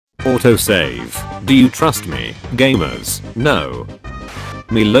Autosave. Do you trust me, gamers? No.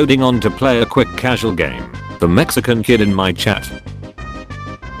 Me loading on to play a quick casual game. The Mexican kid in my chat.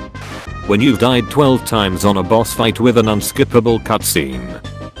 When you've died 12 times on a boss fight with an unskippable cutscene.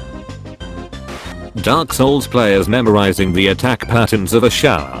 Dark Souls players memorizing the attack patterns of a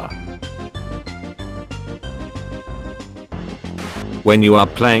shower. When you are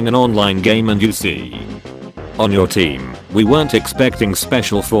playing an online game and you see on your team, we weren't expecting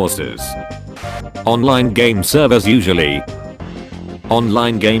special forces. Online game servers usually.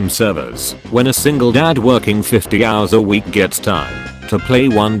 Online game servers, when a single dad working 50 hours a week gets time to play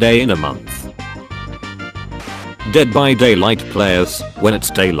one day in a month. Dead by Daylight players, when it's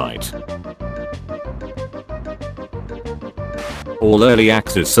daylight. All early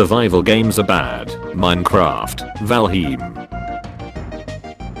access survival games are bad. Minecraft, Valheim.